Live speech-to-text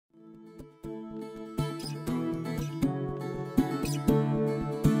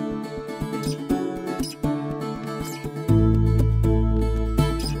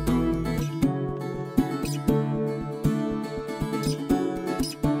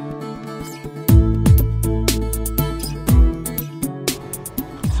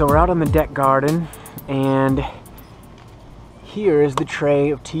So we're out on the deck garden, and here is the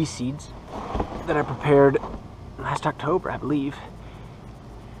tray of tea seeds that I prepared last October, I believe.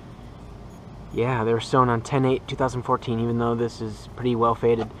 Yeah, they were sown on 10/8/2014, even though this is pretty well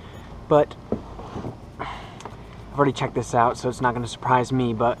faded. But I've already checked this out, so it's not going to surprise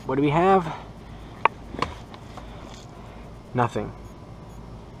me. But what do we have? Nothing.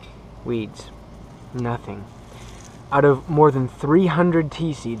 Weeds. Nothing. Out of more than 300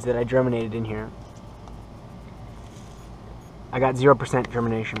 tea seeds that I germinated in here, I got 0%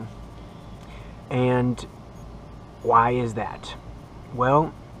 germination. And why is that?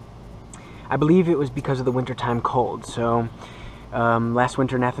 Well, I believe it was because of the wintertime cold. So last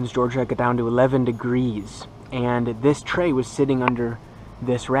winter in Athens, Georgia, it got down to 11 degrees. And this tray was sitting under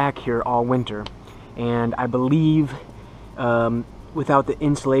this rack here all winter. And I believe without the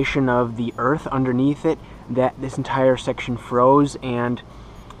insulation of the earth underneath it, that this entire section froze and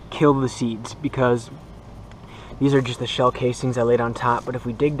killed the seeds, because these are just the shell casings I laid on top. But if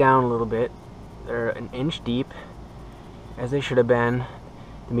we dig down a little bit, they're an inch deep, as they should have been.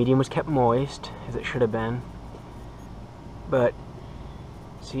 The medium was kept moist, as it should have been. But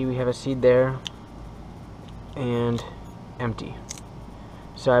see, we have a seed there and empty.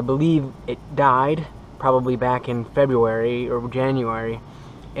 So I believe it died probably back in February or January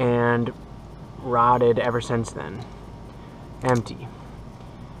and rotted ever since then. Empty.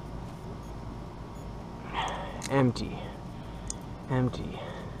 Empty. Empty.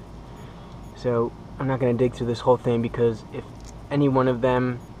 So I'm not going to dig through this whole thing, because if any one of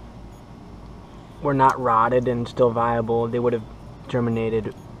them were not rotted and still viable, they would have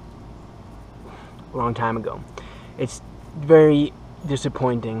germinated a long time ago. It's very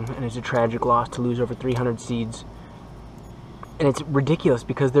disappointing, and it's a tragic loss to lose over 300 seeds. And it's ridiculous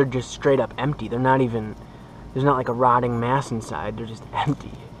because they're just straight up empty. They're not even, there's not like a rotting mass inside. They're just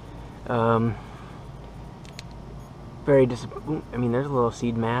empty. Very I mean, there's a little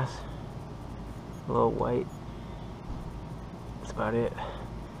seed mass, a little white. That's about it.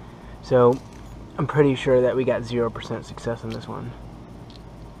 So I'm pretty sure that we got 0% success on this one.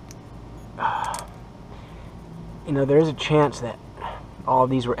 You know, there's a chance that all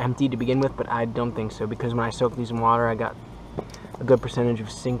of these were empty to begin with, but I don't think so, because when I soaked these in water, I got a good percentage of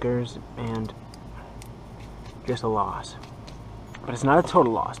sinkers and just a loss. But it's not a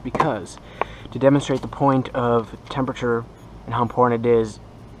total loss, because to demonstrate the point of temperature and how important it is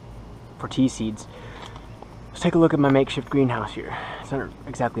for tea seeds, let's take a look at my makeshift greenhouse here. It's not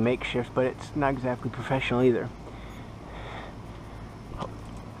exactly makeshift, but it's not exactly professional either.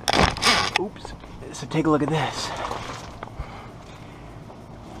 Oops. So take a look at this.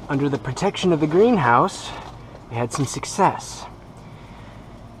 Under the protection of the greenhouse, we had some success.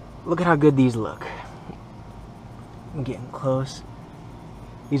 Look at how good these look. I'm getting close.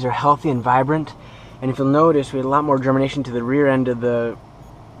 These are healthy and vibrant, and if you'll notice, we had a lot more germination to the rear end of the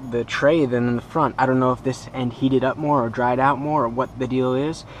tray than in the front. I don't know if this end heated up more or dried out more or what the deal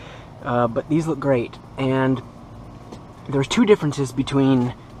is, but these look great. And there's two differences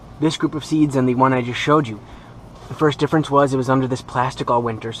between this group of seeds and the one I just showed you. The first difference was it was under this plastic all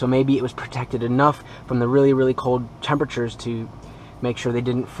winter, so maybe it was protected enough from the really, really cold temperatures to make sure they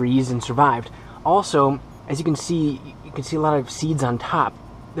didn't freeze and survived. Also, as you can see a lot of seeds on top.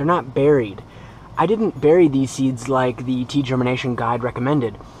 They're not buried. I didn't bury these seeds like the Tea Germination Guide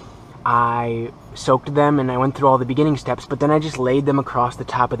recommended. I soaked them and I went through all the beginning steps, but then I just laid them across the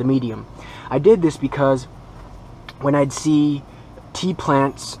top of the medium. I did this because when I'd see tea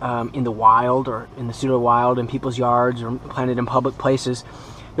plants in the wild or in the pseudo-wild in people's yards or planted in public places,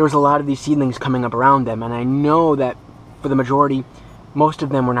 there was a lot of these seedlings coming up around them, and I know that for the majority, most of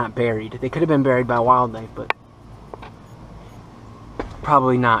them were not buried. They could have been buried by wildlife, but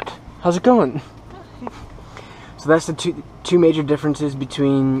probably not. How's it going? So that's the two major differences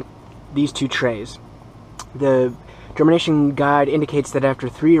between these two trays. The Germination Guide indicates that after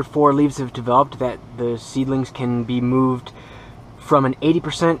 3 or 4 leaves have developed, that the seedlings can be moved from an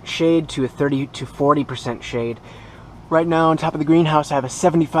 80% shade to a 30 to 40% shade. Right now on top of the greenhouse I have a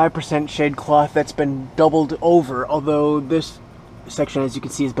 75% shade cloth that's been doubled over, although this section, as you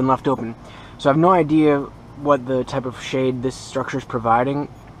can see, has been left open. So I have no idea what the type of shade this structure is providing,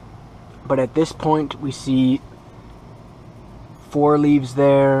 but at this point we see 4 leaves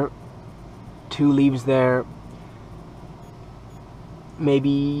there, 2 leaves there,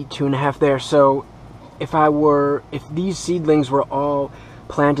 maybe 2.5 there. So if these seedlings were all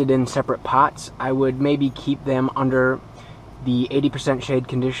planted in separate pots, I would maybe keep them under the 80% shade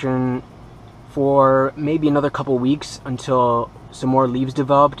condition for maybe another couple weeks until some more leaves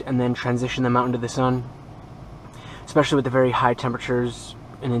developed, and then transition them out into the sun. Especially with the very high temperatures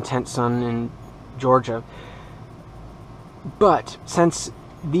an intense sun in Georgia. But since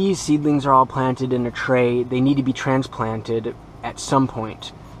these seedlings are all planted in a tray, they need to be transplanted at some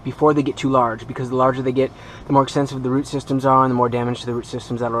point before they get too large, because the larger they get, the more extensive the root systems are and the more damage to the root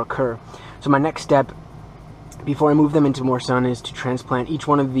systems that will occur. So my next step before I move them into more sun is to transplant each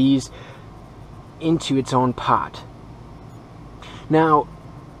one of these into its own pot. Now,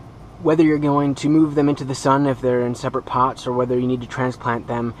 whether you're going to move them into the sun if they're in separate pots or whether you need to transplant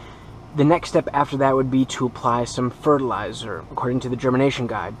them, the next step after that would be to apply some fertilizer according to the germination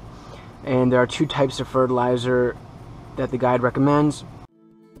guide. And there are two types of fertilizer that the guide recommends.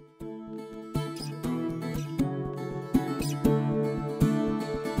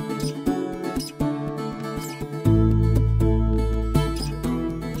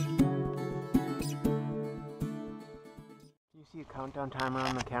 See a countdown timer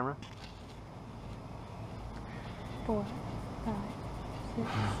on the camera? 4, 5, 6,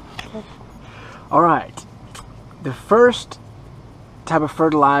 7. Alright, the first type of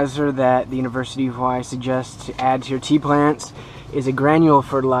fertilizer that the University of Hawaii suggests to add to your tea plants is a granule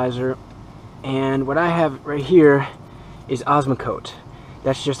fertilizer, and what I have right here is Osmocote.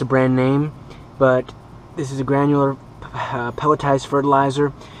 That's just a brand name, but this is a granular pelletized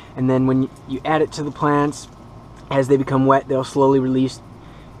fertilizer, and then when you add it to the plants, as they become wet, they'll slowly release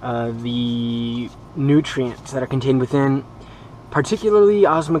the nutrients that are contained within. Particularly,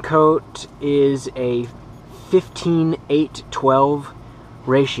 Osmocote is a 15-8-12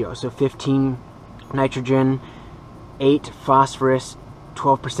 ratio, so 15 nitrogen, 8 phosphorus,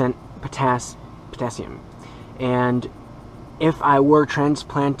 12% potassium. And if I were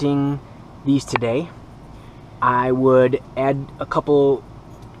transplanting these today, I would add a couple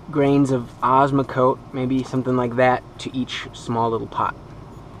grains of Osmocote, maybe something like that, to each small little pot.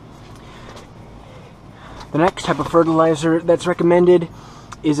 The next type of fertilizer that's recommended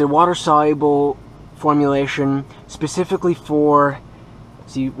is a water-soluble formulation specifically for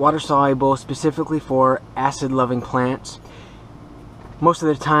acid-loving plants. Most of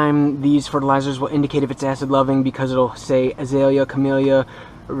the time these fertilizers will indicate if it's acid-loving because it'll say azalea, camellia,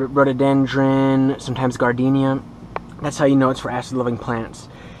 rhododendron, sometimes gardenia. That's how you know it's for acid-loving plants.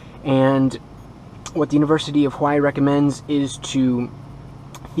 And what the University of Hawaii recommends is to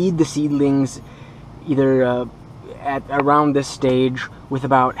feed the seedlings either at around this stage with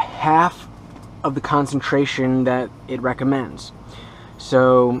about half of the concentration that it recommends.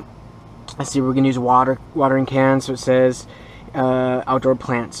 So let's see, we're going to use watering cans. So it says outdoor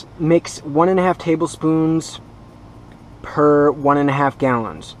plants. Mix 1.5 tablespoons per 1.5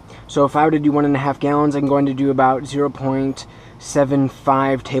 gallons. So if I were to do 1.5 gallons, I'm going to do about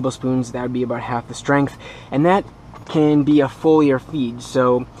 0.75 tablespoons. That would be about half the strength, and that can be a foliar feed.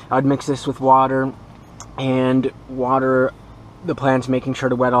 So I'd mix this with water and water the plants, making sure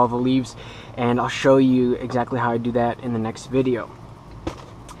to wet all the leaves, and I'll show you exactly how I do that in the next video.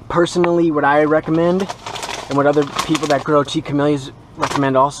 Personally, what I recommend, and what other people that grow tea camellias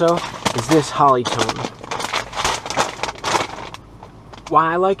recommend also, is this holly tone.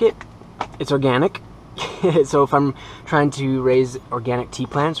 Why I like it? It's organic. So if I'm trying to raise organic tea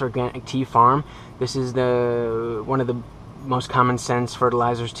plants or organic tea farm, this is one of the most common sense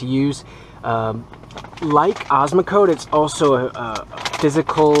fertilizers to use. Like Osmocote, it's also a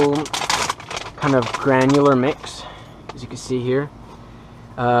physical kind of granular mix, as you can see here.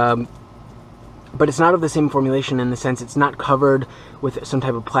 But it's not of the same formulation in the sense it's not covered with some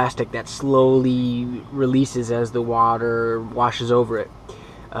type of plastic that slowly releases as the water washes over it.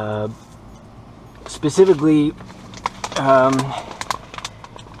 Specifically,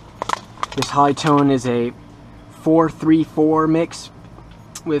 this holly tone is a 4-3-4 mix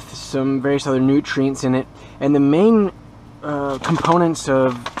with some various other nutrients in it, and the main components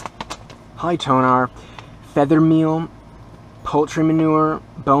of holly tone are feather meal, poultry manure,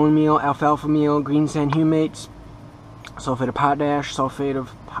 bone meal, alfalfa meal, green sand humates, sulfate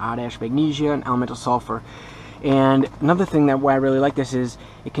of potash, magnesia, and elemental sulfur. And another thing why I really like this is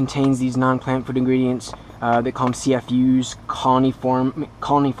it contains these non-plant food ingredients. They call them CFUs, colony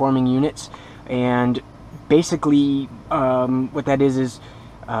forming units, and basically what that is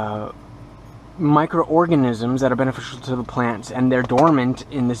microorganisms that are beneficial to the plants, and they're dormant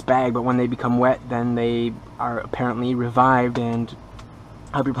in this bag, but when they become wet, then they are apparently revived and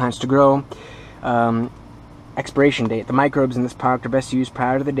help your plants to grow. Expiration date. The microbes in this product are best used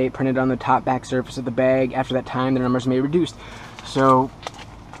prior to the date printed on the top back surface of the bag. After that time, their numbers may be reduced. So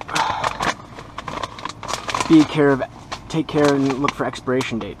take care and look for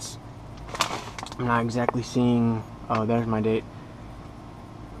expiration dates. I'm not exactly seeing. Oh, there's my date.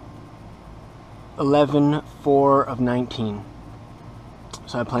 11/4/19.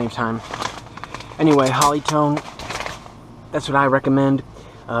 so I have plenty of time. Anyway, hollytone, that's what I recommend.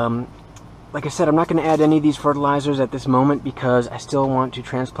 Like I said, I'm not going to add any of these fertilizers at this moment because I still want to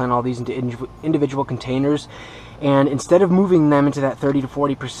transplant all these into individual containers. And instead of moving them into that 30 to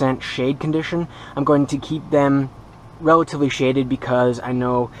 40% shade condition, I'm going to keep them relatively shaded because I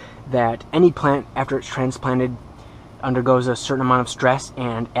know that any plant, after it's transplanted, undergoes a certain amount of stress,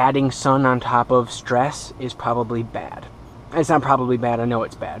 and adding sun on top of stress is probably bad. It's not probably bad, I know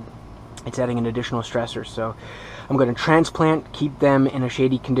it's bad. It's adding an additional stressor, so I'm going to transplant, keep them in a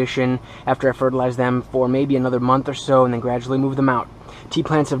shady condition after I fertilize them for maybe another month or so, and then gradually move them out. Tea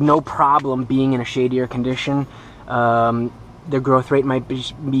plants have no problem being in a shadier condition. Their growth rate might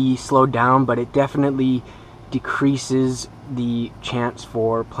be slowed down, but it definitely decreases the chance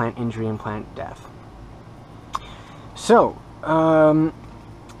for plant injury and plant death. So, the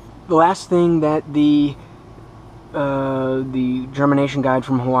last thing that the germination guide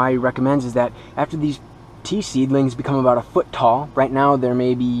from Hawaii recommends is that after these tea seedlings become about a foot tall, right now they're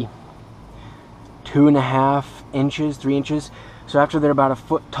maybe 2.5 inches, 3 inches, so after they're about a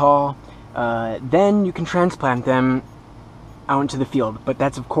foot tall, then you can transplant them out into the field. But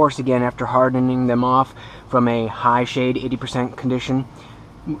that's, of course, again, after hardening them off from a high shade 80% condition,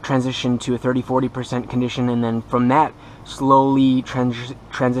 transition to a 30-40% condition, and then from that slowly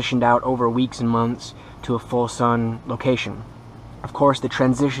transitioned out over weeks and months to a full sun location. Of course, the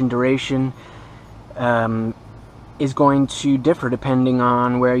transition duration is going to differ depending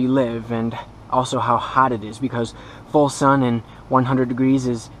on where you live and also how hot it is, because full sun in 100 degrees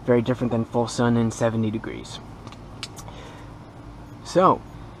is very different than full sun in 70 degrees. So,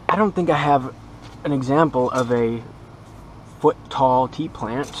 I don't think I have an example of a foot tall tea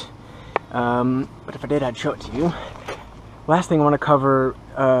plant, but if I did, I'd show it to you. Last thing I want to cover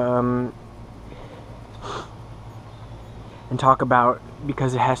and talk about,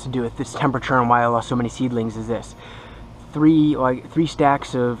 because it has to do with this temperature and why I lost so many seedlings, is this: three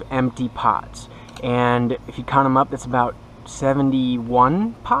stacks of empty pots, and if you count them up, that's about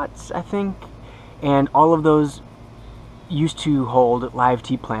 71 pots, I think, and all of those used to hold live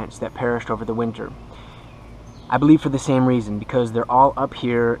tea plants that perished over the winter. I believe for the same reason, because they're all up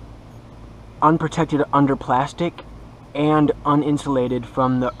here unprotected under plastic and uninsulated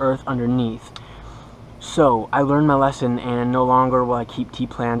from the earth underneath. So I learned my lesson, and no longer will I keep tea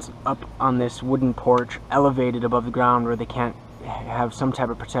plants up on this wooden porch elevated above the ground where they can't have some type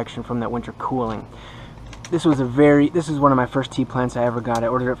of protection from that winter cooling. This is one of my first tea plants I ever got. I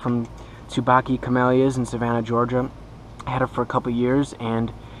ordered it from Tsubaki Camellias in Savannah, Georgia. I had it for a couple years,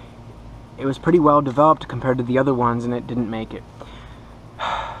 and it was pretty well developed compared to the other ones, and it didn't make it.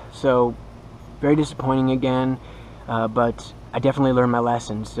 So, very disappointing again, but I definitely learned my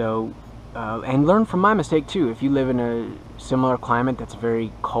lesson. So, and learn from my mistake too. If you live in a similar climate that's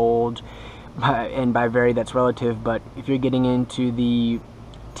very cold, and by very that's relative, but if you're getting into the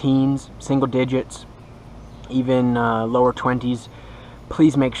teens, single digits, even lower 20s,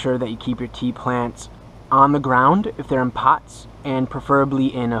 please make sure that you keep your tea plants on the ground if they're in pots, and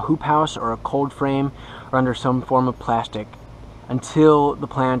preferably in a hoop house or a cold frame or under some form of plastic, until the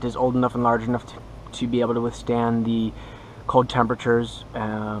plant is old enough and large enough to be able to withstand the cold temperatures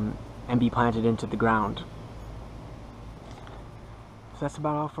and be planted into the ground. So that's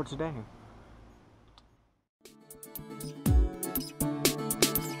about all for today.